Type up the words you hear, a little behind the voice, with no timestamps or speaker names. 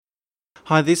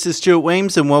Hi, this is Stuart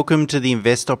Weems and welcome to the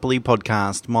Investopoly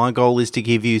podcast. My goal is to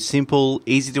give you simple,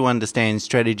 easy to understand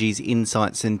strategies,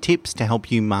 insights and tips to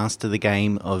help you master the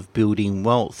game of building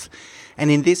wealth.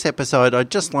 And in this episode, I'd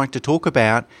just like to talk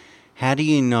about how do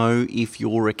you know if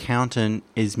your accountant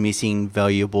is missing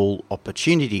valuable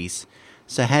opportunities?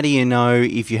 So how do you know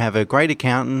if you have a great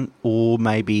accountant or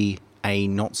maybe a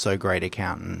not so great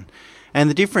accountant? And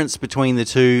the difference between the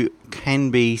two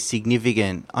can be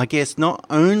significant. I guess not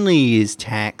only is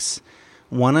tax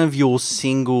one of your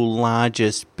single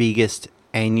largest, biggest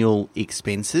annual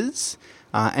expenses,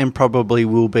 and probably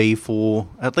will be for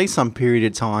at least some period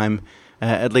of time,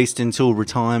 at least until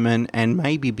retirement and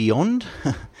maybe beyond.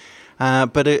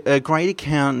 But a great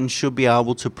accountant should be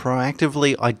able to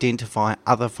proactively identify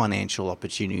other financial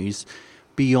opportunities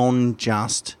beyond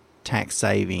just tax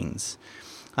savings.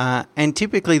 And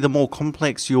typically, the more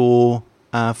complex your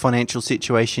financial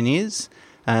situation is,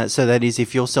 so that is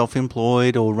if you're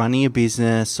self-employed or running a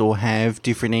business or have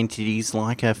different entities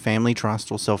like a family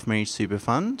trust or self-managed super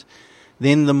fund,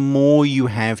 then the more you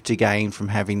have to gain from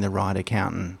having the right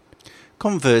accountant.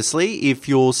 Conversely, if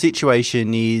your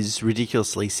situation is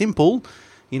ridiculously simple,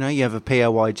 you have a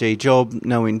PAYG job,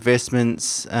 no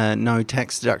investments, no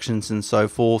tax deductions and so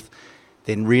forth,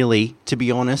 then really, to be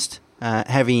honest,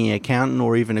 having an accountant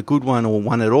or even a good one or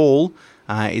one at all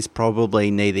is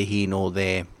probably neither here nor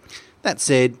there. That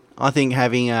said, I think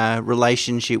having a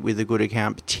relationship with a good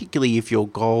accountant, particularly if your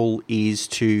goal is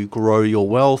to grow your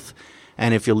wealth,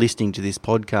 and if you're listening to this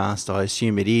podcast, I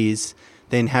assume it is,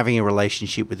 then having a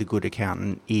relationship with a good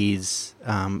accountant is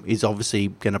obviously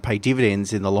going to pay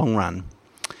dividends in the long run.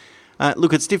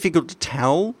 Look, it's difficult to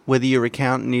tell whether your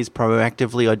accountant is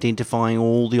proactively identifying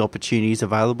all the opportunities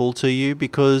available to you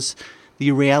because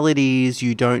the reality is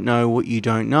you don't know what you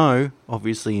don't know,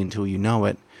 obviously, until you know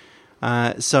it.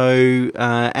 So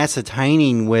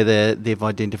ascertaining whether they've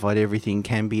identified everything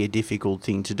can be a difficult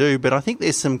thing to do, but I think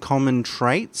there's some common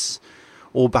traits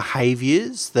or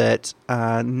behaviours that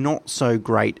not so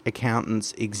great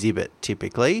accountants exhibit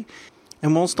typically.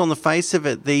 And whilst on the face of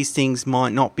it, these things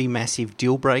might not be massive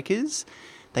deal breakers,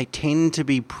 they tend to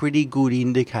be pretty good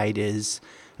indicators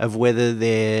of whether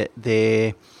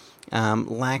their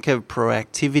lack of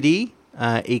proactivity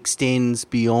extends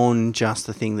beyond just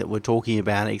the thing that we're talking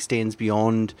about, extends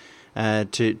beyond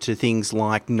to things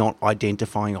like not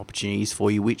identifying opportunities for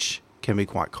you, which can be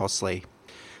quite costly.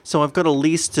 So I've got a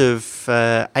list of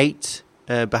 8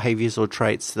 behaviours or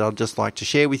traits that I'd just like to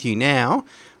share with you now.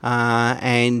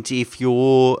 And if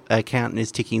your accountant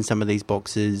is ticking some of these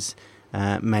boxes,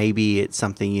 maybe it's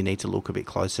something you need to look a bit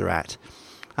closer at.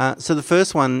 So the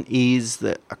first one is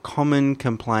that a common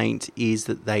complaint is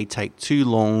that they take too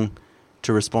long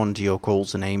to respond to your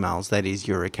calls and emails, that is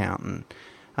your accountant.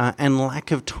 And lack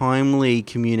of timely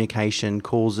communication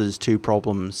causes 2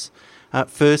 problems.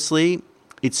 Firstly,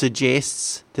 it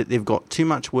suggests that they've got too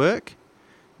much work,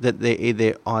 that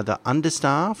they're either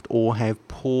understaffed or have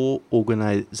poor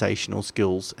organisational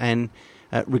skills. And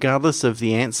regardless of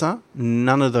the answer,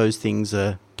 none of those things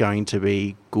are going to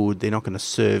be good. They're not going to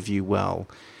serve you well.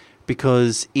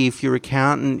 Because if your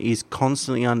accountant is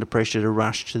constantly under pressure to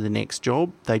rush to the next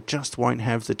job, they just won't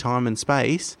have the time and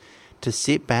space to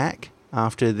sit back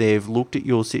after they've looked at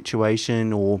your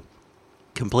situation or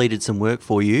completed some work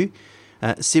for you,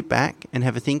 sit back and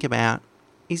have a think about,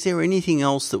 is there anything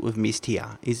else that we've missed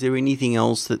here? Is there anything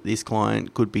else that this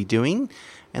client could be doing?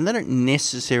 And they don't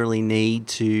necessarily need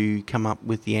to come up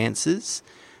with the answers.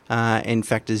 In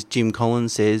fact, as Jim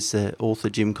Collins says, author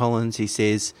Jim Collins, he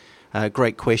says,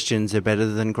 great questions are better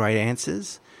than great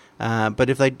answers. But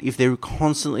if they're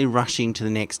constantly rushing to the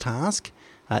next task,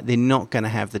 they're not going to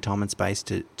have the time and space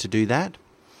to do that.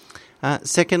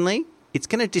 Secondly, it's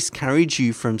going to discourage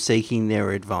you from seeking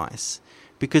their advice.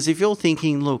 Because if you're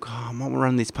thinking, look, I might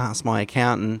run this past my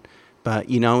accountant, but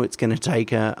it's going to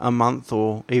take a month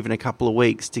or even a couple of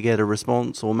weeks to get a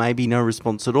response or maybe no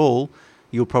response at all,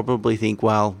 you'll probably think,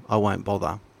 well, I won't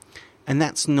bother. And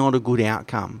that's not a good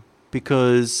outcome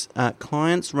because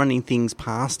clients running things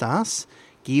past us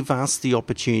give us the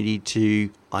opportunity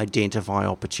to identify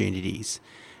opportunities.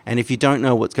 And if you don't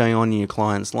know what's going on in your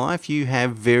client's life, you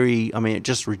have it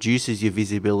just reduces your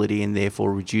visibility and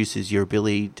therefore reduces your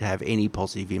ability to have any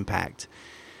positive impact.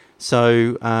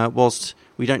 So whilst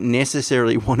we don't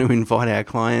necessarily want to invite our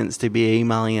clients to be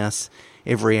emailing us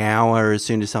every hour as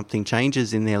soon as something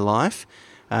changes in their life,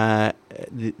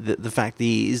 the fact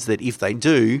is that if they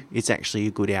do, it's actually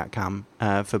a good outcome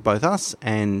for both us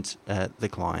and the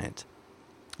client.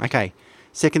 Okay.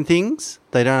 Second things,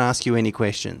 they don't ask you any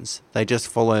questions. They just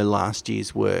follow last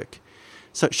year's work.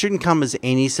 So it shouldn't come as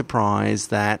any surprise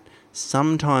that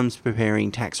sometimes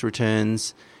preparing tax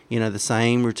returns, the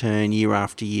same return year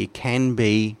after year, can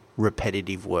be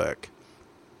repetitive work.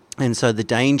 And so the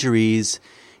danger is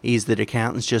that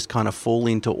accountants just kind of fall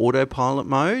into autopilot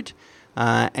mode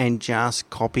and just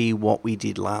copy what we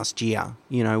did last year.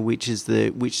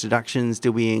 Which deductions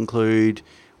do we include,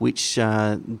 which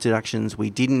deductions we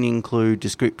didn't include,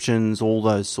 descriptions, all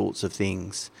those sorts of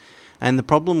things. And the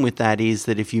problem with that is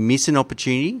that if you miss an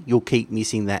opportunity, you'll keep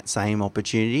missing that same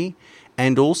opportunity.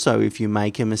 And also, if you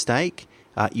make a mistake,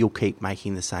 you'll keep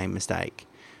making the same mistake.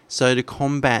 So to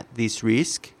combat this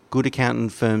risk, good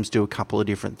accountant firms do a couple of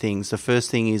different things. The first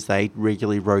thing is they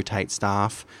regularly rotate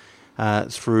staff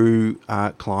through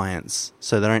clients.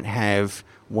 So they don't have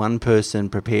one person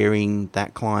preparing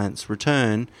that client's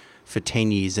return for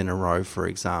 10 years in a row, for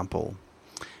example.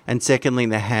 And secondly,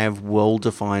 they have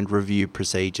well-defined review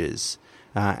procedures.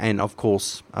 And of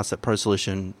course, us at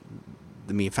ProSolution,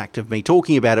 the mere fact of me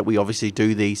talking about it, we obviously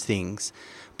do these things.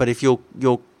 But if your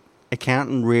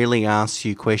accountant rarely asks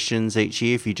you questions each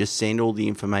year, if you just send all the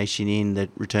information in, the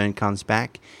return comes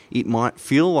back, it might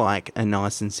feel like a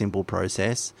nice and simple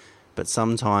process, but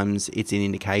sometimes it's an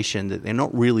indication that they're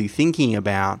not really thinking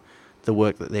about the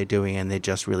work that they're doing and they're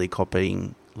just really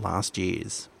copying last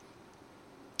year's.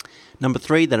 Number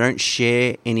 3, they don't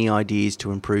share any ideas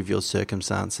to improve your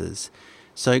circumstances.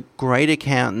 So great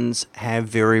accountants have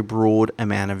very broad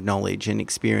amount of knowledge and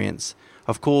experience.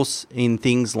 Of course, in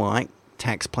things like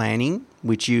tax planning,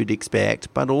 which you'd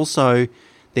expect, but also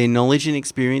their knowledge and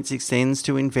experience extends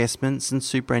to investments and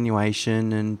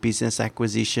superannuation and business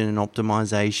acquisition and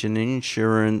optimization and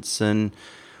insurance and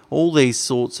all these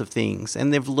sorts of things.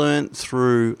 And they've learnt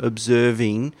through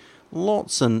observing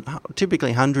lots and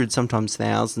typically hundreds, sometimes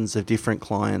thousands of different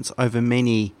clients over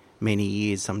many, many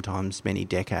years, sometimes many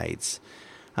decades.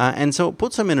 And so it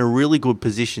puts them in a really good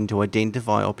position to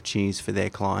identify opportunities for their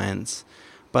clients.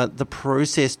 But the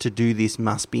process to do this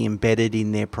must be embedded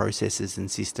in their processes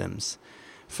and systems.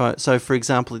 So, for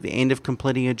example, at the end of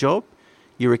completing a job,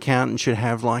 your accountant should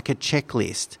have like a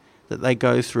checklist that they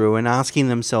go through and asking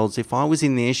themselves, if I was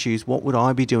in their shoes, what would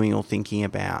I be doing or thinking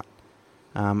about?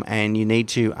 And you need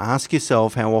to ask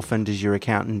yourself, how often does your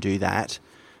accountant do that?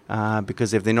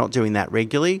 Because if they're not doing that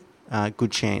regularly,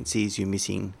 good chance is you're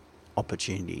missing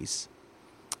opportunities.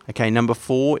 Okay, number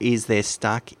 4 is they're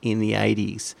stuck in the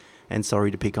 80s. And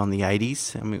sorry to pick on the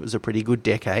 80s. I mean, it was a pretty good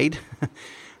decade.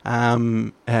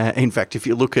 In fact, if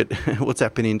you look at what's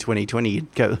happened in 2020,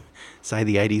 you'd go say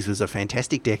the 80s was a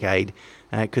fantastic decade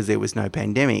because there was no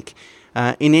pandemic.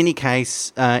 In any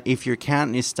case, if your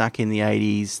accountant is stuck in the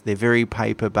 80s, they're very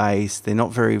paper-based, they're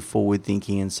not very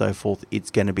forward-thinking and so forth,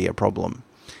 it's going to be a problem.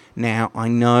 Now, I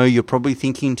know you're probably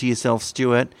thinking to yourself,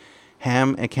 Stuart,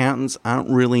 accountants aren't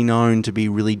really known to be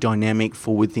really dynamic,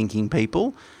 forward-thinking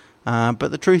people, but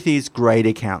the truth is great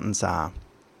accountants are.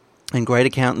 And great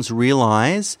accountants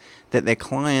realise that their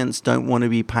clients don't want to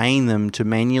be paying them to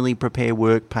manually prepare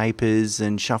work papers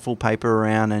and shuffle paper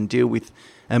around and deal with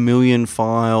a million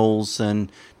files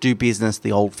and do business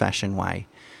the old-fashioned way.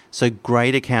 So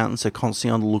great accountants are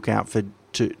constantly on the lookout for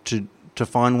to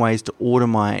find ways to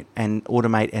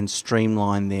automate and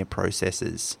streamline their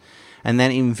processes. And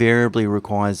that invariably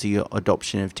requires the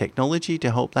adoption of technology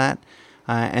to help that.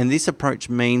 And this approach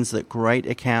means that great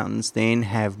accountants then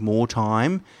have more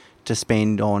time to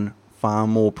spend on far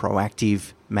more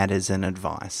proactive matters and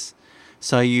advice.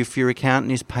 So if your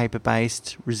accountant is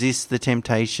paper-based, resist the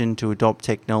temptation to adopt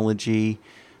technology,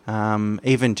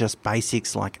 even just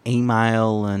basics like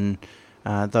email and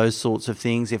those sorts of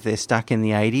things. If they're stuck in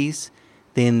the 80s,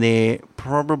 then they're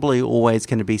probably always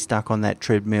going to be stuck on that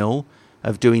treadmill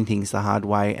of doing things the hard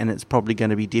way, and it's probably going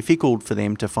to be difficult for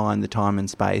them to find the time and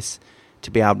space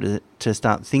to be able to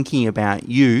start thinking about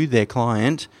you, their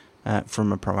client,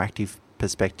 from a proactive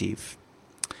perspective.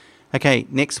 Okay,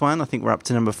 next one, I think we're up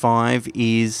to number 5,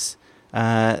 is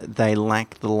they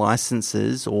lack the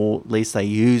licenses, or at least they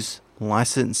use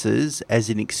licenses as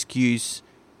an excuse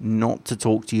not to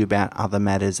talk to you about other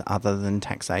matters other than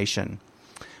taxation.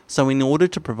 So in order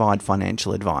to provide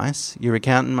financial advice, your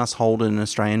accountant must hold an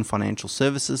Australian Financial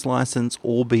Services licence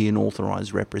or be an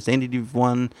authorised representative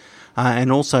one.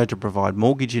 And also to provide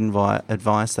mortgage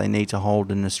advice, they need to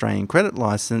hold an Australian credit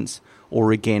licence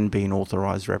or again be an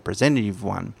authorised representative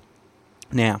one.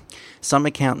 Now, some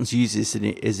accountants use this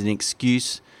as an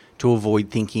excuse to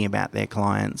avoid thinking about their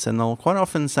clients, and they'll quite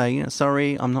often say,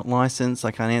 sorry, I'm not licensed,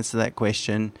 I can't answer that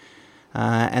question.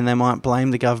 And they might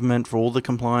blame the government for all the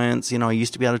compliance. I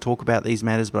used to be able to talk about these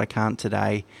matters, but I can't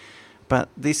today. But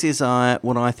this is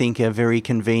what I think a very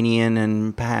convenient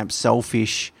and perhaps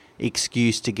selfish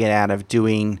excuse to get out of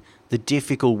doing the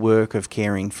difficult work of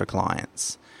caring for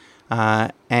clients.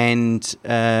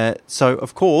 So,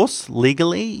 of course,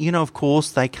 legally, of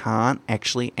course, they can't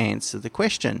actually answer the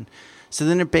question. So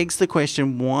then it begs the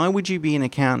question, why would you be an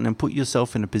accountant and put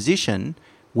yourself in a position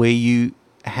where you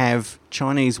have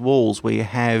Chinese walls, where you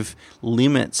have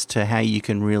limits to how you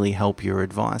can really help your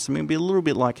advice? I mean, it'd be a little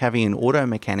bit like having an auto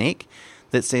mechanic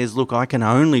that says, look, I can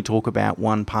only talk about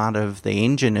one part of the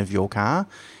engine of your car.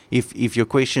 If your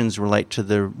questions relate to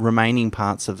the remaining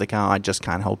parts of the car, I just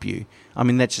can't help you. I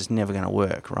mean, that's just never going to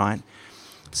work, right?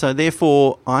 So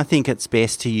therefore, I think it's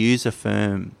best to use a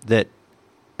firm that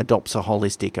adopts a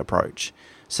holistic approach.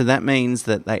 So that means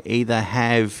that they either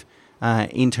have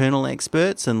internal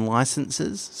experts and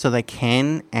licenses so they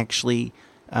can actually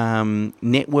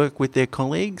network with their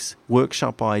colleagues,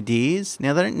 workshop ideas.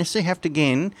 Now, they don't necessarily have to,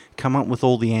 again, come up with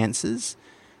all the answers,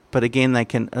 but again, they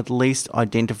can at least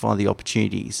identify the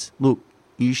opportunities. Look,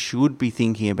 you should be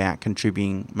thinking about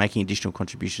making additional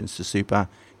contributions to super.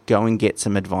 Go and get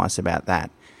some advice about that.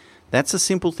 That's a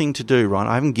simple thing to do, right?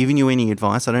 I haven't given you any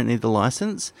advice. I don't need the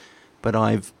license, but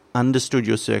I've understood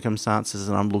your circumstances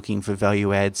and I'm looking for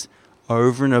value adds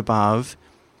over and above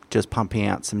just pumping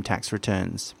out some tax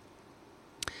returns.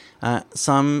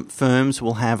 Some firms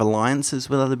will have alliances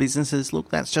with other businesses. Look,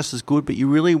 that's just as good, but you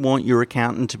really want your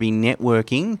accountant to be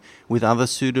networking with other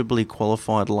suitably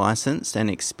qualified, licensed and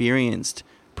experienced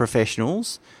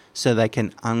professionals so they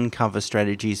can uncover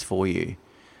strategies for you.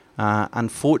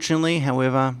 Unfortunately,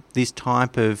 however, this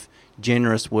type of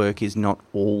generous work is not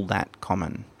all that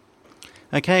common.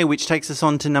 Okay, which takes us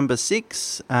on to number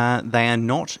 6. They are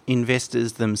not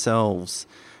investors themselves.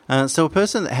 So a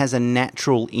person that has a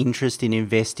natural interest in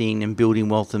investing and building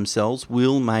wealth themselves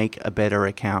will make a better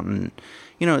accountant.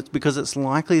 It's because it's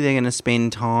likely they're going to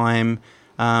spend time,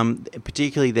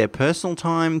 particularly their personal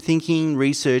time, thinking,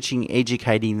 researching,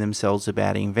 educating themselves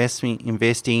about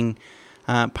investing,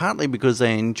 partly because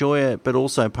they enjoy it, but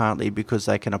also partly because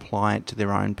they can apply it to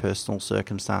their own personal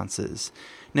circumstances.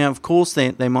 Now, of course,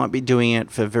 they might be doing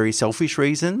it for very selfish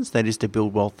reasons, that is to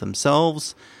build wealth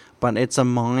themselves, but it's a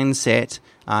mindset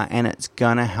and it's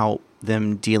going to help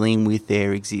them dealing with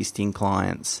their existing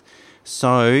clients.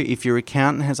 So if your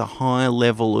accountant has a high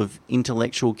level of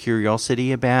intellectual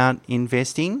curiosity about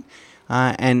investing,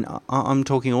 and I'm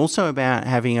talking also about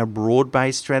having a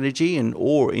broad-based strategy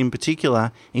or in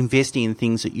particular investing in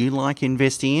things that you like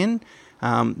investing in,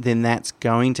 then that's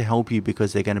going to help you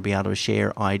because they're going to be able to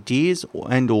share ideas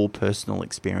and or personal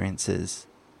experiences.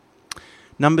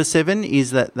 Number 7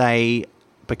 is that they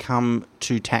become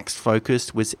too tax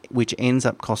focused, which ends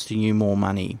up costing you more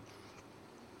money.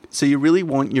 So you really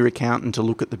want your accountant to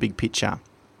look at the big picture.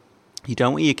 You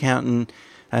don't want your accountant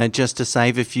just to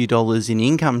save a few dollars in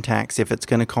income tax if it's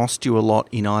going to cost you a lot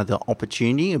in either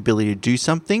opportunity, ability to do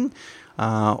something,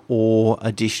 or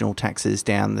additional taxes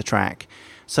down the track.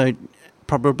 So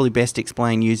probably best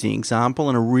explain using an example,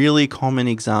 and a really common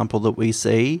example that we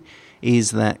see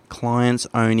is that clients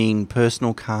owning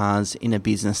personal cars in a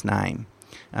business name.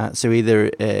 So either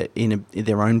in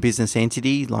their own business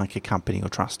entity, like a company or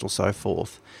trust or so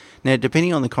forth. Now,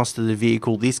 depending on the cost of the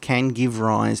vehicle, this can give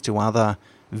rise to other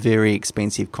very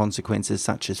expensive consequences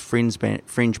such as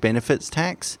fringe benefits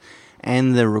tax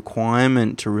and the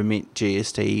requirement to remit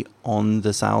GST on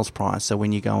the sales price, so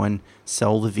when you go and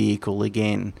sell the vehicle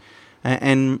again.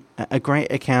 And a great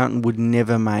accountant would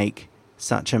never make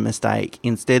such a mistake.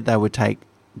 Instead, they would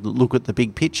look at the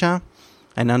big picture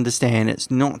and understand it's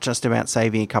not just about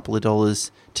saving a couple of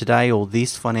dollars today or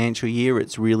this financial year.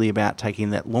 It's really about taking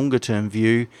that longer term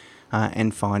view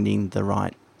and finding the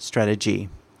right strategy.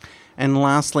 And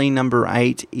lastly, number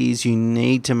 8 is you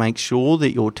need to make sure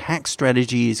that your tax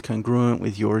strategy is congruent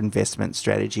with your investment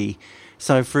strategy.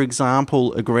 So, for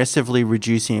example, aggressively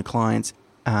reducing a client's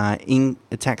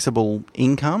taxable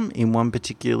income in one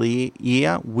particular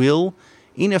year will,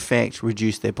 in effect,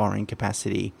 reduce their borrowing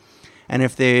capacity. And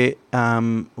if they're,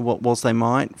 whilst they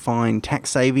might find tax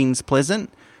savings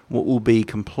pleasant, what will be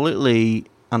completely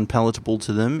unpalatable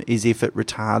to them is if it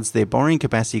retards their borrowing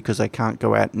capacity because they can't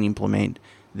go out and implement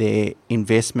their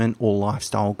investment or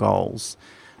lifestyle goals.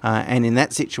 And in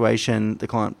that situation, the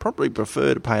client probably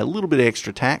prefer to pay a little bit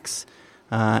extra tax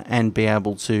and be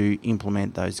able to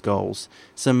implement those goals.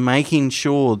 So making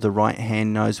sure the right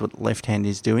hand knows what the left hand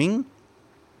is doing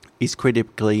is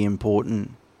critically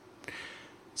important.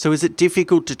 So is it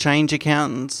difficult to change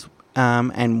accountants?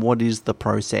 And what is the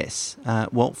process?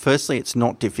 Well, firstly, it's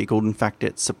not difficult. In fact,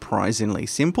 it's surprisingly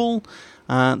simple.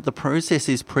 The process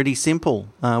is pretty simple.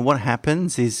 What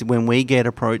happens is when we get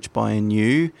approached by a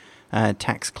new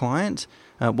tax client,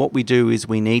 what we do is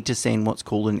we need to send what's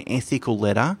called an ethical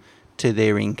letter to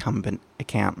their incumbent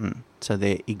accountant, so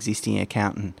their existing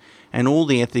accountant. And all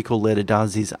the ethical letter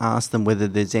does is ask them whether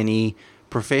there's any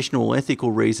professional or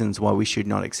ethical reasons why we should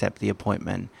not accept the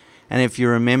appointment. And if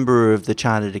you're a member of the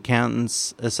Chartered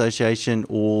Accountants Association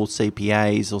or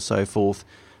CPAs or so forth,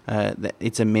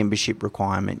 it's a membership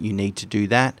requirement. You need to do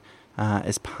that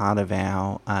as part of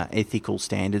our ethical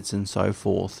standards and so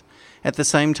forth. At the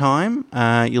same time,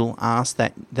 you'll ask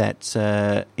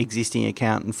that existing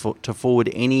accountant to forward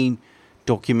any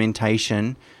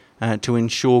documentation to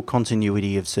ensure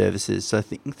continuity of services. So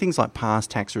things like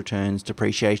past tax returns,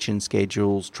 depreciation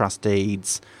schedules, trust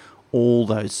deeds, all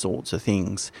those sorts of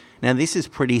things. Now, this is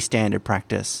pretty standard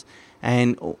practice,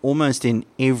 and almost in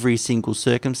every single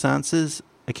circumstances,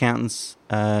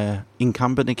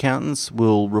 incumbent accountants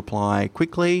will reply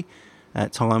quickly,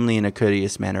 timely, in a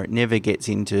courteous manner. It never gets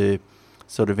into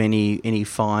sort of any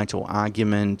fight or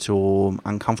argument or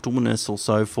uncomfortableness or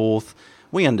so forth.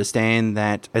 We understand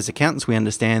that, as accountants, we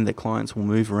understand that clients will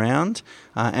move around,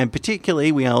 and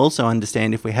particularly we also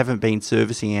understand if we haven't been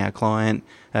servicing our client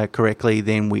correctly,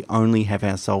 then we only have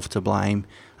ourselves to blame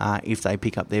if they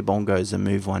pick up their bongos and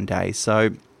move one day. So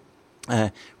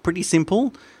pretty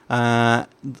simple. At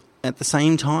the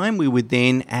same time, we would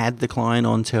then add the client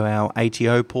onto our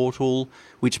ATO portal,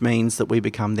 which means that we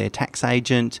become their tax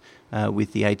agent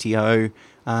with the ATO,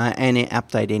 and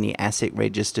update any asset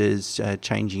registers,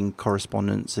 changing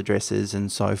correspondence addresses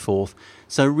and so forth.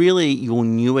 So really, your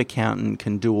new accountant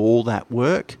can do all that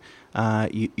work.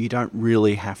 You don't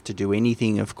really have to do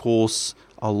anything. Of course,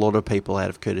 a lot of people, out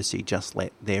of courtesy, just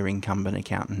let their incumbent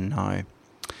accountant know.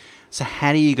 So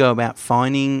how do you go about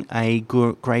finding a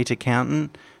great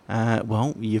accountant?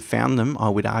 Well, you've found them, I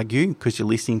would argue, because you're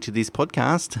listening to this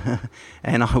podcast,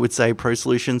 and I would say Pro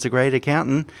Solutions a great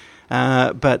accountant.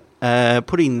 But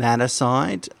putting that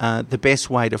aside, the best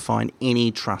way to find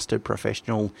any trusted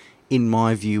professional, in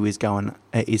my view, is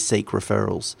seek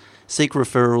referrals. Seek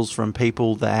referrals from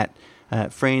people that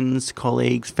friends,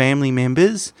 colleagues, family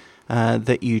members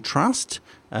that you trust,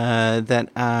 that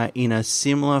are in a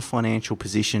similar financial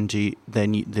position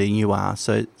than you are.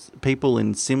 So people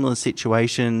in similar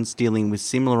situations, dealing with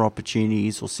similar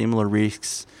opportunities or similar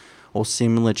risks or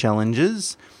similar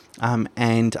challenges,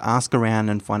 and ask around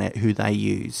and find out who they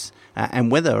use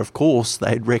and whether, of course,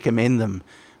 they'd recommend them.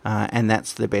 And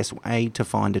that's the best way to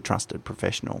find a trusted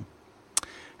professional.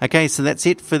 Okay, so that's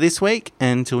it for this week.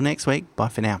 Until next week, bye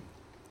for now.